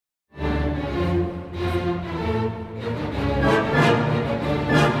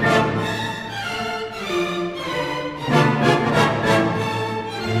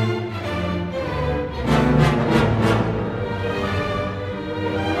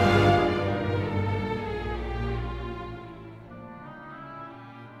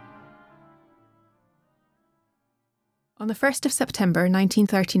On the 1st of September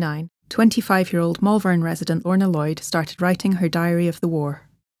 1939, 25-year-old Malvern resident Lorna Lloyd started writing her diary of the war.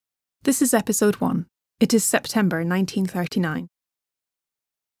 This is episode 1. It is September 1939.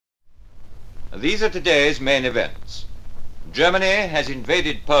 These are today's main events. Germany has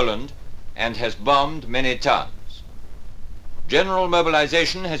invaded Poland and has bombed many towns. General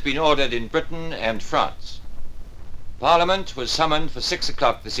mobilization has been ordered in Britain and France. Parliament was summoned for 6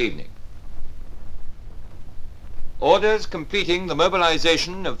 o'clock this evening. Orders completing the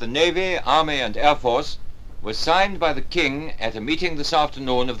mobilization of the Navy, Army and Air Force were signed by the King at a meeting this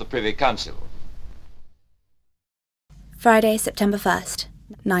afternoon of the Privy Council. Friday, September 1st,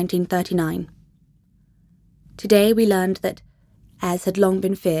 1939. Today we learned that, as had long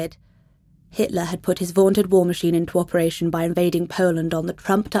been feared, Hitler had put his vaunted war machine into operation by invading Poland on the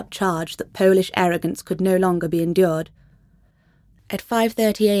trumped-up charge that Polish arrogance could no longer be endured. At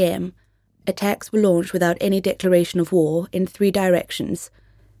 5:30 a.m., attacks were launched without any declaration of war in 3 directions: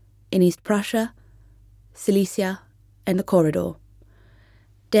 in East Prussia, Silesia, and the Corridor.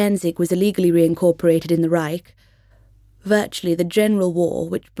 Danzig was illegally reincorporated in the Reich. Virtually the general war,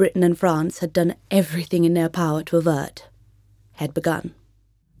 which Britain and France had done everything in their power to avert, had begun.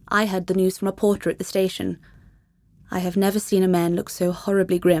 I heard the news from a porter at the station. I have never seen a man look so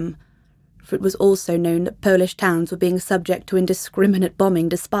horribly grim, for it was also known that Polish towns were being subject to indiscriminate bombing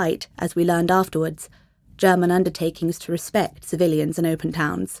despite, as we learned afterwards, German undertakings to respect civilians and open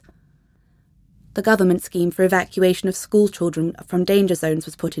towns. The government scheme for evacuation of schoolchildren from danger zones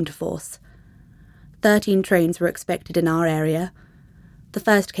was put into force. 13 trains were expected in our area. The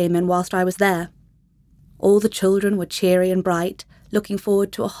first came in whilst I was there. All the children were cheery and bright, looking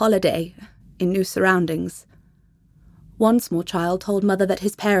forward to a holiday in new surroundings. One small child told mother that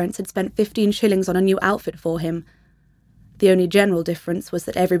his parents had spent 15 shillings on a new outfit for him. The only general difference was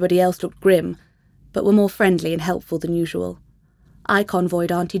that everybody else looked grim, but were more friendly and helpful than usual. I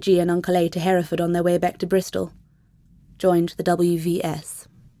convoyed Auntie G and Uncle A to Hereford on their way back to Bristol. Joined the WVS.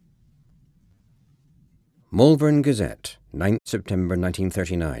 Malvern Gazette, 9th September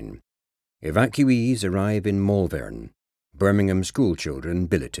 1939. Evacuees arrive in Malvern. Birmingham schoolchildren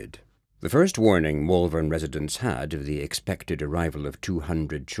billeted. The first warning Malvern residents had of the expected arrival of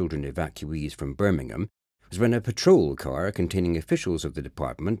 200 children evacuees from Birmingham was when a patrol car containing officials of the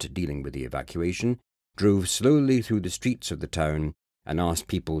department dealing with the evacuation drove slowly through the streets of the town and asked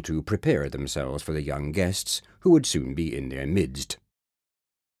people to prepare themselves for the young guests who would soon be in their midst.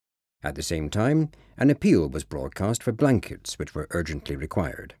 At the same time, an appeal was broadcast for blankets which were urgently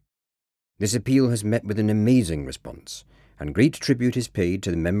required. This appeal has met with an amazing response, and great tribute is paid to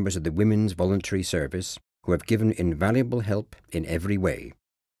the members of the Women's Voluntary Service who have given invaluable help in every way.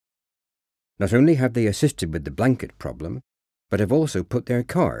 Not only have they assisted with the blanket problem, but have also put their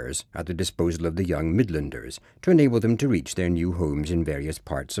cars at the disposal of the young Midlanders to enable them to reach their new homes in various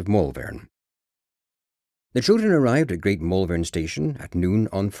parts of Malvern. The children arrived at Great Malvern Station at noon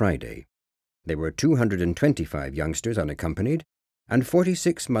on Friday. There were 225 youngsters unaccompanied, and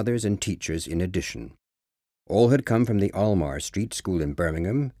 46 mothers and teachers in addition. All had come from the Almar Street School in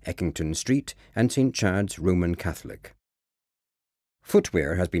Birmingham, Eckington Street, and St. Chad's Roman Catholic.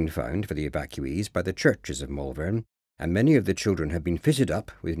 Footwear has been found for the evacuees by the churches of Malvern, and many of the children have been fitted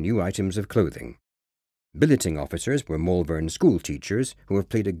up with new items of clothing. Billeting officers were Malvern school teachers who have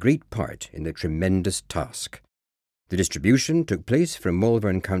played a great part in the tremendous task. The distribution took place from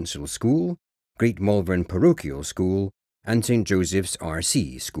Malvern Council School, Great Malvern Parochial School, and St. Joseph's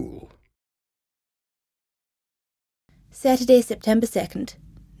R.C. School. Saturday, September 2nd,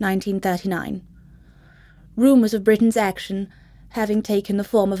 1939. Rumours of Britain's action having taken the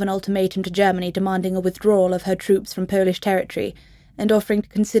form of an ultimatum to Germany demanding a withdrawal of her troops from Polish territory and offering to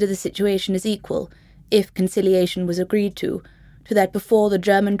consider the situation as equal, if conciliation was agreed to that before the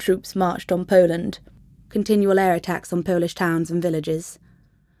German troops marched on Poland. Continual air attacks on Polish towns and villages.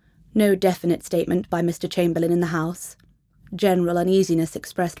 No definite statement by Mr. Chamberlain in the House. General uneasiness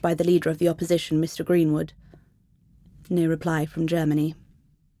expressed by the leader of the opposition, Mr. Greenwood. No reply from Germany.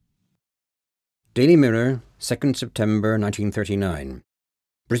 Daily Mirror, 2nd September 1939.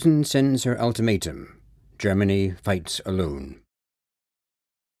 Britain sends her ultimatum. Germany fights alone.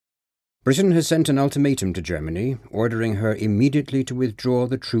 Britain has sent an ultimatum to Germany, ordering her immediately to withdraw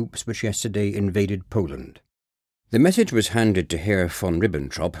the troops which yesterday invaded Poland. The message was handed to Herr von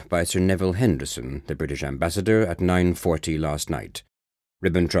Ribbentrop by Sir Neville Henderson, the British ambassador, at 9:40 last night.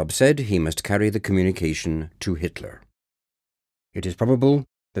 Ribbentrop said he must carry the communication to Hitler. It is probable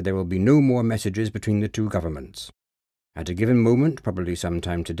that there will be no more messages between the two governments. At a given moment, probably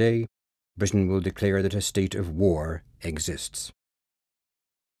sometime today, Britain will declare that a state of war exists.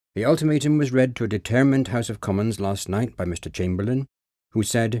 The ultimatum was read to a determined House of Commons last night by Mr. Chamberlain, who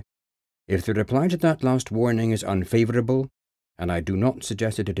said, "If the reply to that last warning is unfavourable, and I do not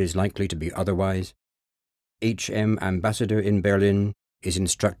suggest that it is likely to be otherwise, H.M. Ambassador in Berlin is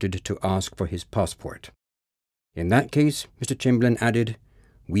instructed to ask for his passport. In that case," Mr. Chamberlain added,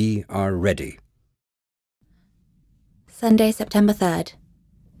 "we are ready." Sunday, September 3rd,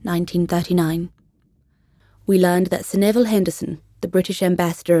 1939. We learned that Sir Neville Henderson, the British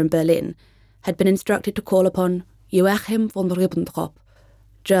ambassador in Berlin, had been instructed to call upon Joachim von Ribbentrop,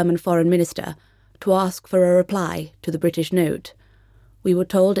 German foreign minister, to ask for a reply to the British note. We were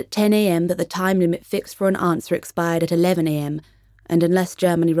told at 10 a.m. that the time limit fixed for an answer expired at 11 a.m, and unless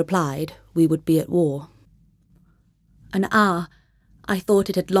Germany replied, we would be at war. I thought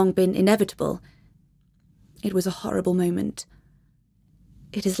it had long been inevitable. It was a horrible moment.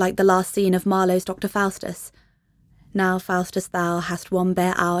 It is like the last scene of Marlowe's Dr. Faustus. "Now, Faustus, thou hast one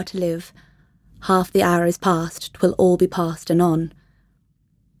bare hour to live. Half the hour is past, 'twill all be past anon."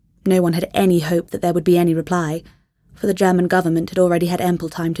 No one had any hope that there would be any reply, for the German government had already had ample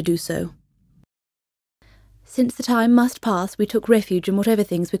time to do so. Since the time must pass, we took refuge in whatever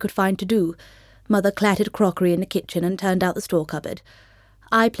things we could find to do. Mother clattered crockery in the kitchen and turned out the store cupboard.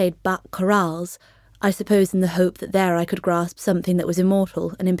 I played Bach chorales, I suppose in the hope that there I could grasp something that was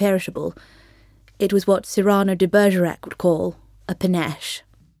immortal and imperishable. It was what Cyrano de Bergerac would call a panache.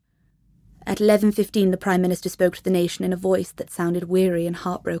 At 11:15 the Prime Minister spoke to the nation in a voice that sounded weary and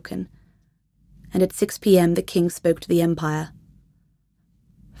heartbroken. And at 6 p.m. the King spoke to the Empire.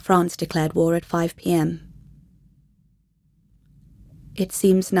 France declared war at 5 p.m. It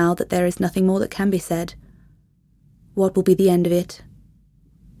seems now that there is nothing more that can be said. What will be the end of it?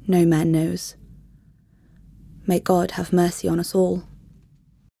 No man knows. May God have mercy on us all.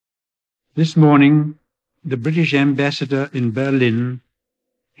 This morning, the British ambassador in Berlin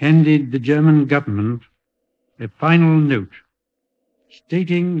handed the German government a final note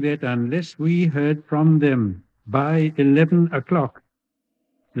stating that unless we heard from them by 11 o'clock,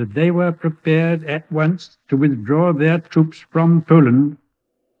 that they were prepared at once to withdraw their troops from Poland,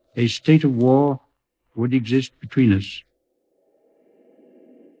 a state of war would exist between us.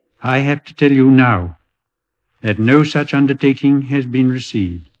 I have to tell you now that no such undertaking has been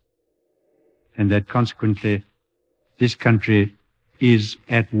received, and that consequently this country is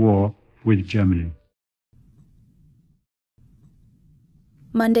at war with Germany.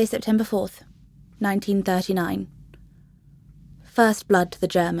 Monday, September 4th, 1939. First blood to the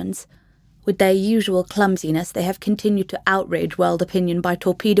Germans. With their usual clumsiness, they have continued to outrage world opinion by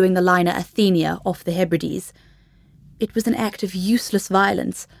torpedoing the liner Athenia off the Hebrides. It was an act of useless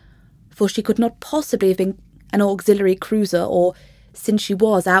violence, for she could not possibly have been an auxiliary cruiser or, since she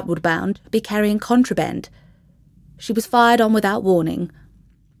was outward bound, be carrying contraband. She was fired on without warning.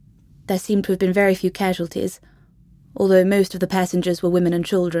 There seemed to have been very few casualties, although most of the passengers were women and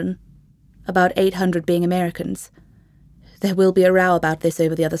children, about 800 being Americans. There will be a row about this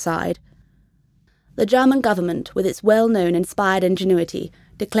over the other side. The German government, with its well-known inspired ingenuity,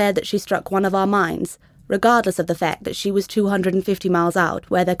 declared that she struck one of our mines, regardless of the fact that she was 250 miles out,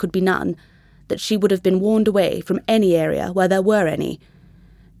 where there could be none, that she would have been warned away from any area where there were any.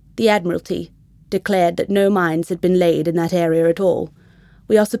 The Admiralty declared that no mines had been laid in that area at all.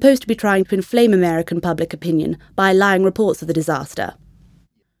 We are supposed to be trying to inflame American public opinion by lying reports of the disaster.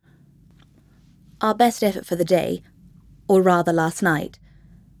 Our best effort for the day, or rather last night,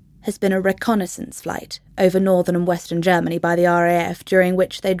 has been a reconnaissance flight over northern and western Germany by the RAF, during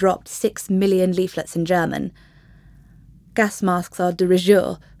which they dropped 6 million leaflets in German. Gas masks are de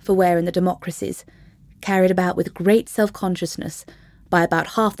rigueur for wear in the democracies, carried about with great self-consciousness by about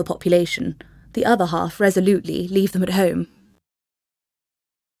half the population. The other half resolutely leave them at home.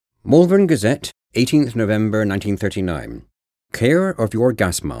 Malvern Gazette, 18th November 1939. Care of your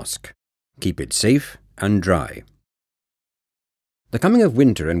gas mask. Keep it safe and dry. The coming of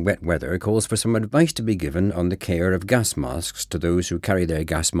winter and wet weather calls for some advice to be given on the care of gas masks to those who carry their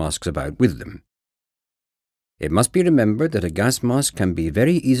gas masks about with them. It must be remembered that a gas mask can be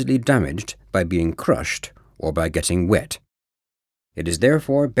very easily damaged by being crushed or by getting wet. It is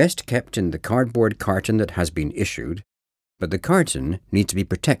therefore best kept in the cardboard carton that has been issued, but the carton needs to be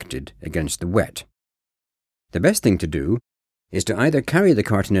protected against the wet. The best thing to do is to either carry the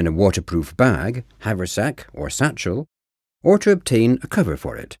carton in a waterproof bag, haversack or satchel, or to obtain a cover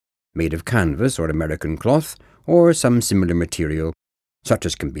for it, made of canvas or American cloth or some similar material, such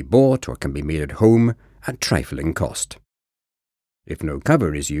as can be bought or can be made at home at trifling cost. If no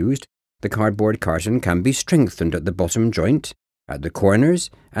cover is used, the cardboard carton can be strengthened at the bottom joint, at the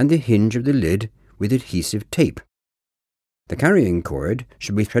corners and the hinge of the lid with adhesive tape. The carrying cord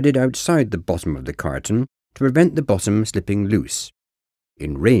should be threaded outside the bottom of the carton to prevent the bottom slipping loose.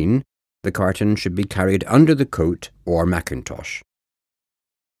 In rain, the carton should be carried under the coat or mackintosh.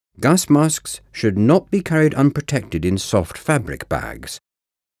 Gas masks should not be carried unprotected in soft fabric bags.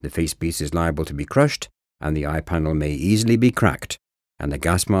 The facepiece is liable to be crushed, and the eye panel may easily be cracked, and the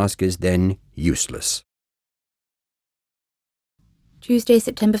gas mask is then useless. Tuesday,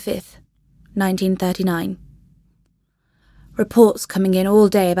 September 5th, 1939. Reports coming in all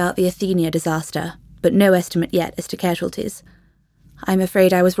day about the Athenia disaster, but no estimate yet as to casualties. I'm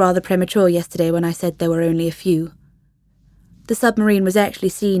afraid I was rather premature yesterday when I said there were only a few. The submarine was actually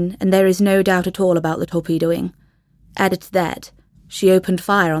seen, and there is no doubt at all about the torpedoing. Added to that, she opened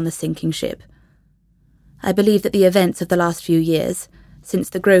fire on the sinking ship. I believe that the events of the last few years, since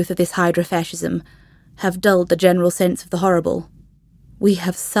the growth of this hydrofascism, have dulled the general sense of the horrible. We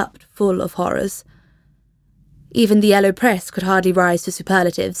have supped full of horrors. Even the yellow press could hardly rise to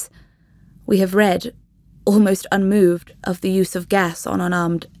superlatives. We have read, almost unmoved, of the use of gas on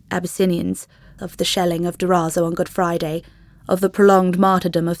unarmed Abyssinians, of the shelling of Durazzo on Good Friday, of the prolonged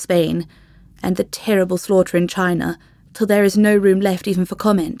martyrdom of Spain, and the terrible slaughter in China, till there is no room left even for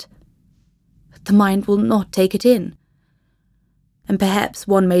comment. The mind will not take it in. And perhaps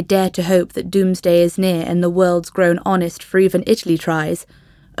one may dare to hope that doomsday is near and the world's grown honest, for even Italy tries,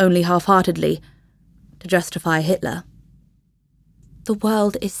 only half-heartedly, to justify Hitler. The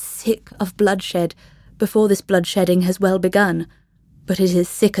world is sick of bloodshed before this bloodshedding has well begun, but it is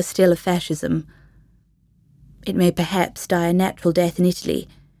sicker still of fascism. It may perhaps die a natural death in Italy.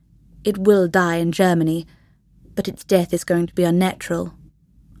 It will die in Germany, but its death is going to be unnatural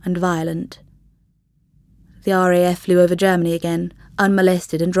and violent. The RAF flew over Germany again,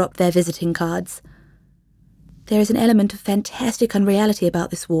 unmolested, and dropped their visiting cards. There is an element of fantastic unreality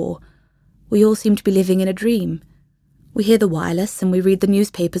about this war. We all seem to be living in a dream. We hear the wireless and we read the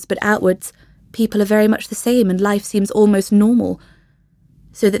newspapers, but outwards, people are very much the same and life seems almost normal,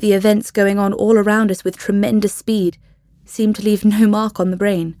 so that the events going on all around us with tremendous speed seem to leave no mark on the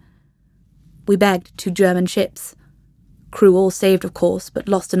brain. We bagged 2 German ships. Crew all saved, of course, but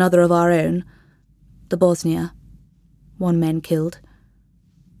lost another of our own. The Bosnia. 1 man killed.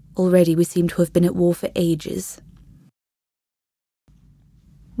 Already we seem to have been at war for ages.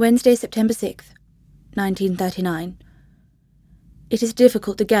 Wednesday, September 6th, 1939. It is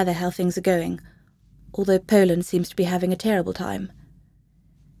difficult to gather how things are going, although Poland seems to be having a terrible time.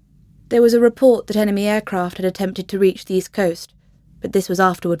 There was a report that enemy aircraft had attempted to reach the east coast, but this was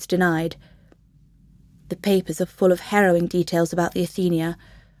afterwards denied. The papers are full of harrowing details about the Athenia,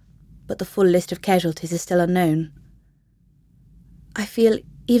 but the full list of casualties is still unknown. I feel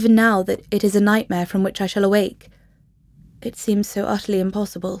even now that it is a nightmare from which I shall awake. It seems so utterly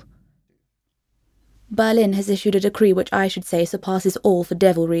impossible. Berlin has issued a decree which I should say surpasses all for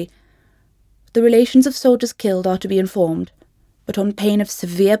devilry. The relations of soldiers killed are to be informed, but on pain of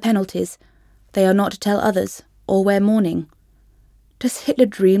severe penalties, they are not to tell others or wear mourning. Does Hitler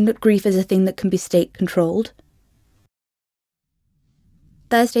dream that grief is a thing that can be state-controlled?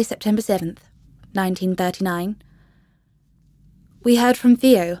 Thursday, September 7th, 1939. We heard from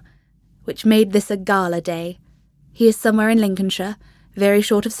Theo, which made this a gala day. He is somewhere in Lincolnshire, very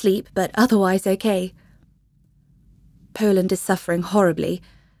short of sleep, but otherwise okay. Poland is suffering horribly.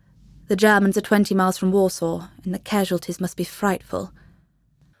 The Germans are 20 miles from Warsaw, and the casualties must be frightful.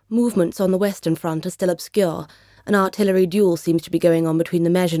 Movements on the Western Front are still obscure. An artillery duel seems to be going on between the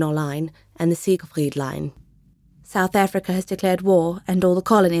Maginot Line and the Siegfried Line. South Africa has declared war, and all the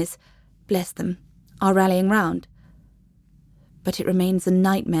colonies, bless them, are rallying round. But it remains a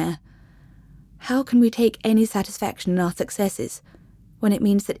nightmare. How can we take any satisfaction in our successes when it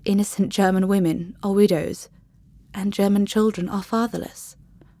means that innocent German women are widows and German children are fatherless?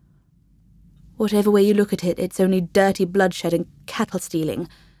 Whatever way you look at it, it's only dirty bloodshed and cattle stealing.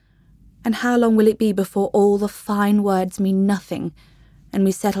 And how long will it be before all the fine words mean nothing, and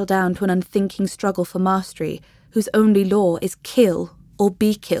we settle down to an unthinking struggle for mastery whose only law is kill or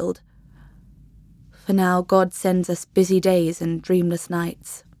be killed? For now, God sends us busy days and dreamless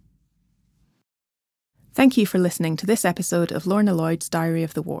nights. Thank you for listening to this episode of Lorna Lloyd's Diary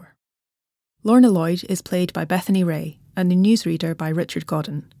of the War. Lorna Lloyd is played by Bethany Ray and the newsreader by Richard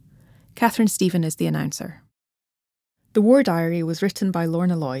Godden. Catherine Stephen is the announcer. The War Diary was written by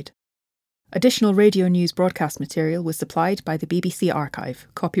Lorna Lloyd. Additional radio news broadcast material was supplied by the BBC Archive,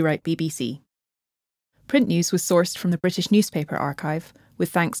 copyright BBC. Print news was sourced from the British Newspaper Archive, with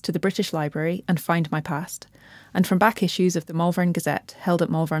thanks to the British Library and FindMyPast, and from back issues of the Malvern Gazette held at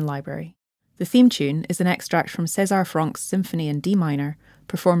Malvern Library. The theme tune is an extract from César Franck's Symphony in D minor,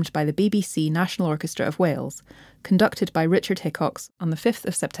 performed by the BBC National Orchestra of Wales, conducted by Richard Hickox on the 5th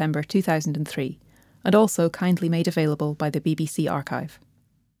of September 2003, and also kindly made available by the BBC Archive.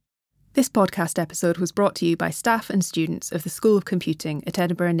 This podcast episode was brought to you by staff and students of the School of Computing at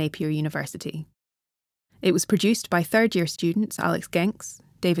Edinburgh Napier University. It was produced by third-year students Alex Genks,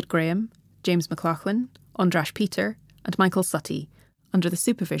 David Graham, James McLaughlin, Andras Peter, and Michael Sutty, under the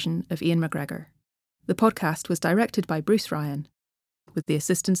supervision of Ian McGregor. The podcast was directed by Bruce Ryan, with the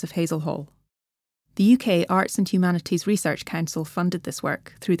assistance of Hazel Hall. The UK Arts and Humanities Research Council funded this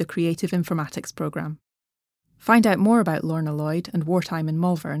work through the Creative Informatics programme. Find out more about Lorna Lloyd and wartime in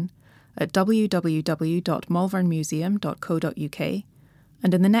Malvern at www.malvernmuseum.co.uk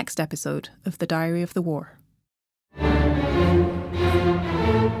and in the next episode of The Diary of the War.